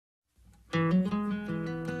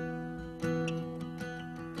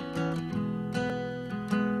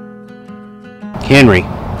Henry.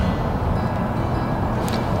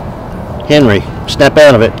 Henry, snap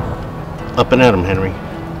out of it. Up and at him, Henry.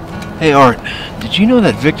 Hey Art, did you know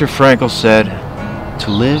that Viktor Frankl said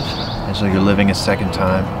to live as though you're living a second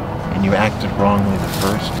time and you acted wrongly the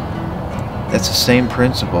first? That's the same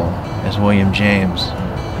principle as William James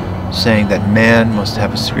saying that man must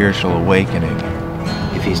have a spiritual awakening.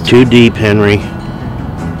 If he's too deep, Henry.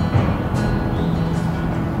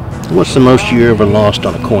 What's the most you ever lost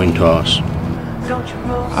on a coin toss?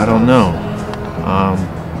 I don't know.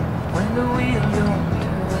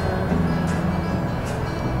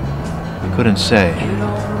 I couldn't say.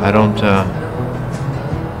 I don't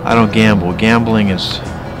gamble. Gambling is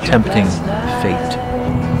tempting fate.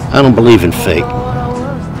 I don't believe in fate.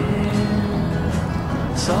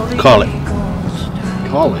 Call it.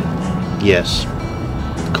 Call it? Yes.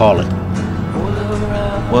 Call it.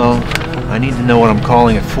 Well, I need to know what I'm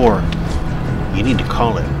calling it for. You need to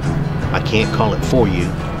call it. I can't call it for you.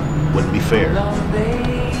 Wouldn't be fair.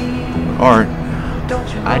 Art,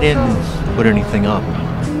 I didn't put anything up.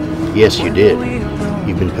 Yes, you did.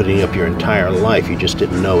 You've been putting up your entire life. You just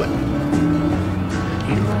didn't know it.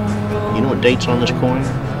 You know what date's on this coin?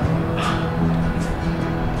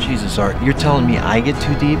 Jesus, Art, you're telling me I get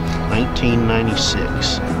too deep?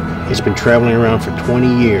 1996. It's been traveling around for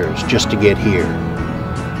 20 years just to get here.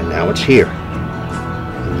 And now it's here.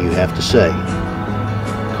 And you have to say,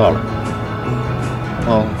 call it.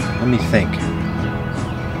 Well, let me think.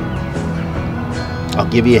 I'll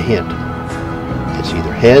give you a hint. It's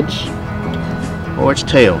either heads or it's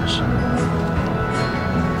tails.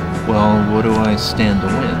 Well, what do I stand to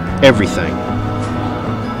win? Everything.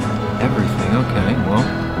 Everything, okay, well.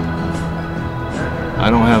 I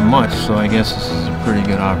don't have much, so I guess this is a pretty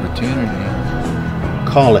good opportunity.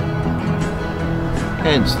 Call it.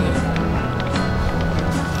 Heads, then.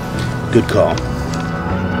 Good call.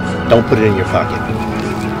 Don't put it in your pocket.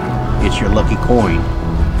 It's your lucky coin.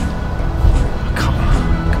 Come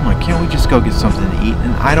on, can't we just go get something to eat?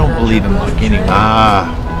 And I don't believe in luck anyway. Ah,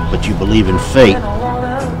 but you believe in fate.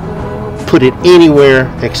 Put it anywhere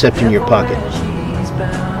except in your pocket.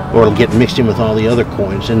 Or it'll get mixed in with all the other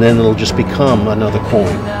coins, and then it'll just become another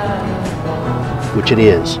coin. Which it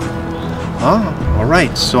is. Ah, all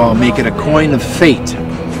right, so I'll make it a coin of fate.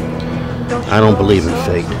 I don't believe in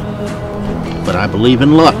fate. But I believe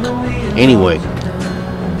in luck. Anyway,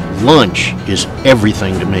 lunch is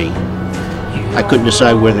everything to me. I couldn't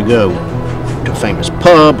decide where to go. To famous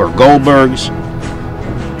pub or Goldberg's.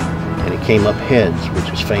 And it came up heads, which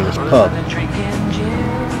is famous pub.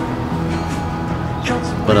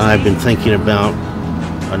 But I've been thinking about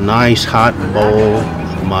a nice hot bowl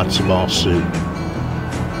of matzo ball soup,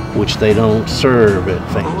 which they don't serve at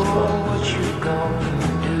famous pub.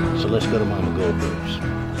 So let's go to Mama Goldberg's.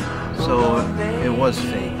 So it was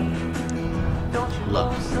fate.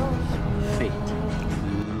 Luck. Fate.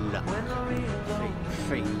 Luck. Fate.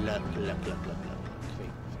 Fate. Luck. Luck. Luck. Luck. Luck.